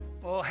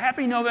Well,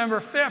 happy November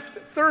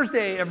 5th,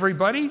 Thursday,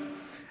 everybody.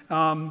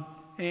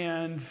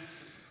 And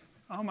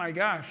oh my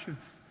gosh,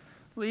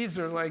 leaves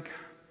are like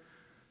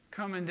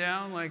coming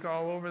down like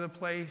all over the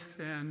place,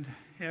 and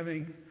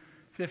having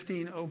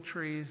 15 oak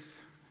trees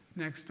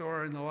next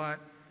door in the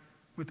lot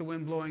with the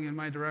wind blowing in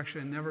my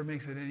direction never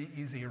makes it any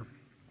easier.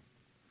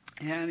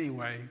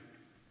 Anyway,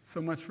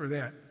 so much for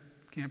that.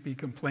 Can't be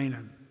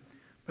complaining.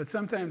 But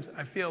sometimes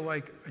I feel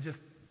like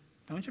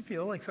don't you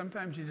feel like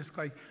sometimes you just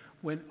like,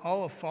 when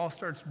all of fall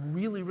starts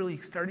really, really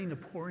starting to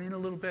pour in a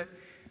little bit,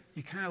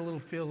 you kind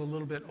of feel a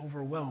little bit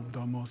overwhelmed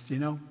almost, or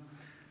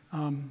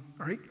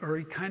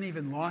you kind of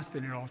even lost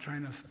in it all,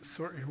 trying to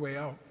sort your way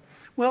out.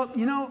 Well,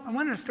 I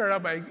wanted to start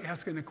out by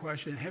asking the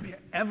question, have you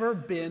ever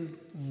been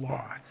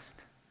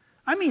lost?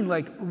 I mean,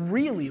 like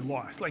really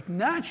lost, like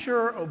not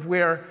sure of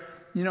where,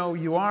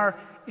 you are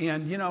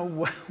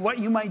and, what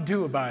you might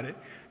do about it.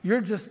 You're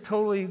just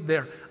totally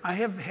there. I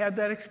have had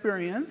that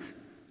experience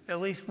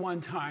at least one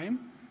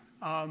time.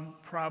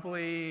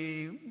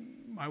 Probably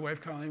my wife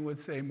Colleen would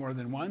say more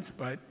than once,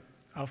 but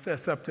I'll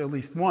fess up to at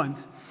least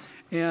once.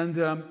 And,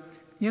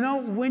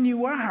 when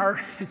you are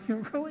and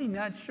you're really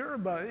not sure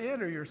about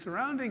it or your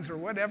surroundings or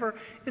whatever,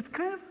 it's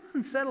kind of an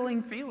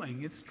unsettling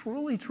feeling. It's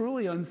truly,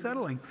 truly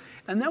unsettling.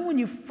 And then when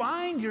you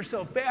find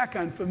yourself back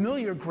on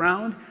familiar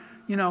ground,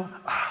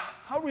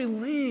 how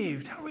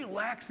relieved, how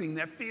relaxing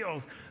that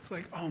feels. It's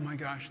like, oh my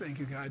gosh, thank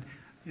you, God.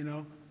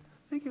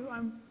 Thank you,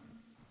 I'm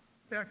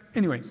back.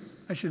 Anyway,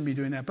 I shouldn't be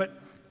doing that,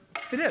 but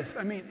it is.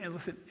 I mean,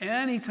 listen,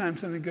 anytime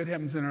something good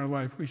happens in our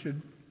life, we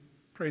should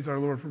praise our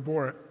Lord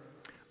for it.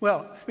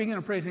 Well, speaking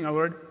of praising our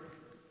Lord,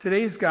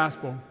 today's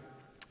gospel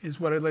is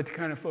what I'd like to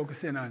kind of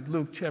focus in on.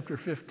 Luke chapter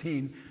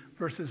 15,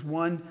 verses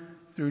 1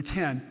 through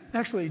 10.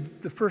 Actually,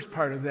 the first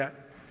part of that.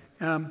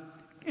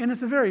 And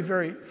it's a very,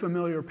 very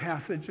familiar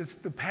passage. It's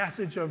the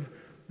passage of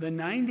the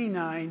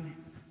 99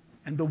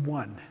 and the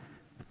 1.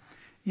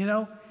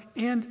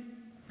 And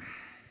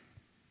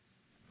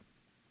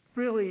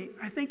really,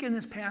 I think in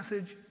this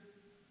passage,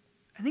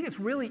 I think it's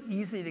really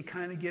easy to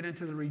kind of get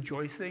into the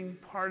rejoicing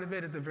part of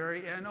it at the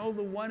very end. Oh,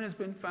 the one has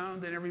been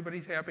found and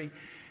everybody's happy.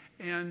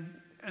 And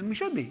we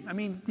should be. I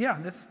mean, yeah,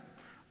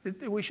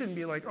 we shouldn't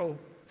be like, oh,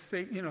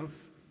 say,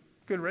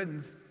 good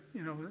riddance,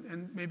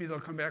 and maybe they'll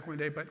come back one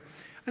day. But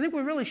I think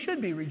we really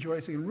should be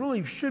rejoicing and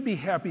really should be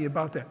happy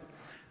about that.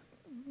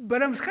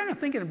 But I was kind of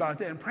thinking about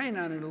that and praying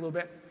on it a little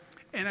bit.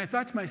 And I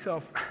thought to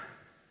myself,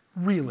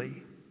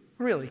 really,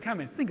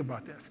 come and think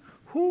about this.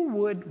 Who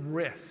would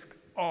risk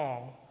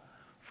all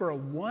for a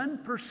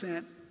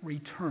 1%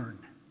 return?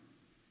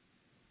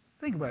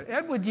 Think about it.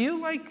 Ed, would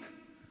you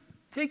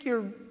take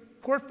your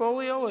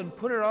portfolio and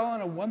put it all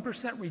on a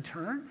 1%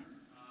 return?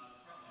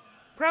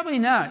 Probably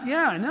not.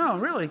 Yeah, no,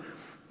 really.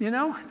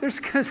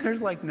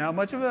 There's like not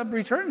much of a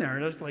return there.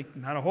 There's like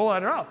not a whole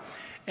lot at all.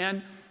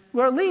 And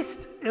well, at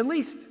least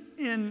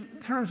in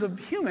terms of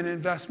human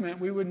investment,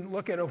 we wouldn't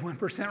look at a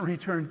 1%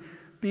 return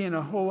being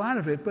a whole lot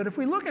of it. But if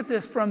we look at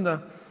this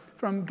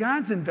from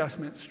God's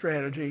investment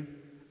strategy,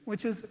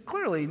 which is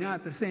clearly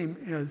not the same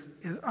as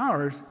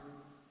ours,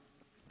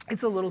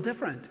 it's a little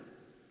different.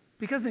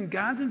 Because in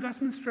God's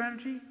investment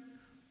strategy,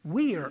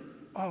 we are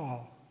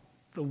all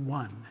the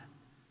one.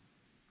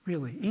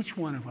 Really, each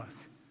one of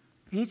us.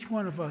 Each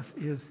one of us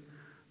is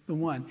the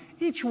one.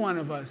 Each one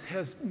of us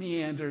has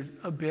meandered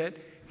a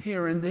bit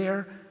here and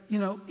there.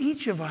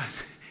 Each of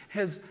us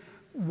has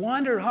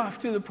wandered off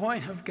to the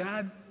point of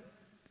God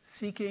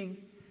seeking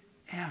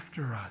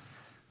after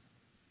us.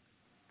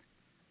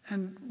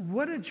 And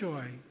what a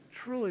joy,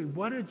 truly,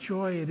 what a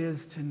joy it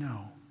is to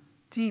know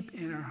deep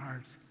in our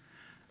hearts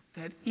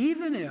that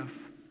even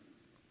if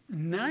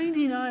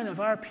 99 of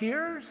our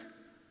peers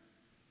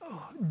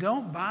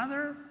don't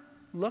bother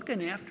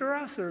looking after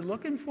us or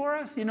looking for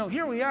us,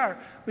 here we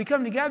are, we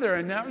come together,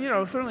 and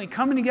now, certainly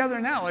coming together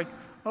now, like,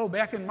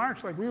 back in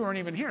March, like we weren't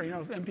even here, it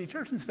was empty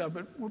church and stuff,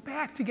 but we're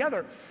back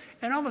together.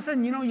 And all of a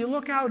sudden, you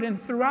look out, and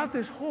throughout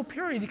this whole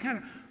period, you kind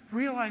of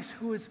realize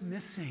who is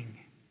missing.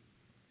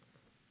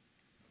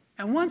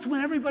 And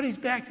when everybody's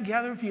back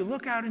together, if you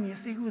look out and you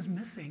see who is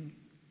missing,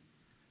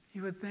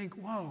 you would think,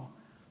 whoa,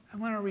 I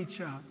want to reach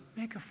out,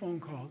 make a phone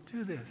call,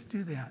 do this,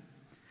 do that.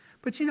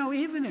 But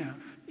even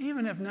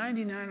if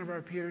 99 of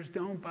our peers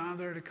don't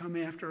bother to come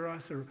after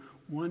us or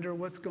wonder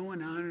what's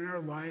going on in our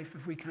life,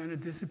 if we kind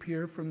of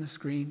disappear from the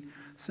screen,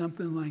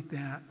 something like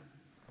that,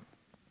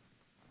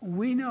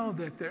 we know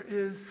that there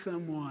is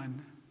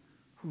someone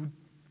who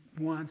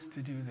wants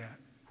to do that,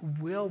 who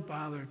will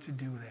bother to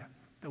do that,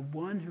 the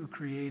one who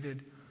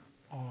created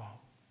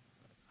all,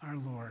 our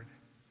Lord.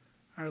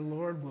 Our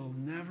Lord will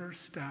never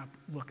stop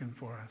looking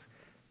for us,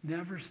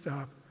 never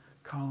stop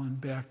calling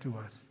back to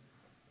us.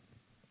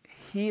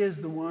 He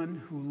is the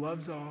one who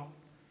loves all,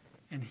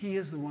 and he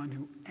is the one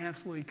who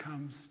absolutely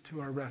comes to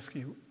our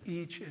rescue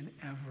each and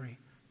every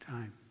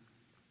time.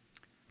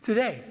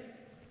 Today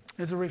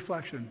is a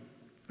reflection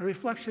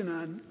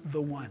on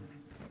the one.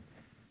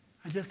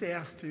 I just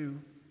ask to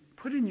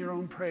put in your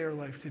own prayer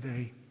life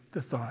today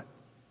the thought,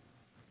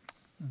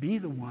 be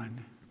the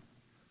one,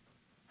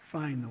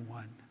 find the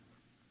one.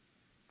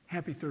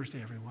 Happy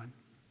Thursday, everyone.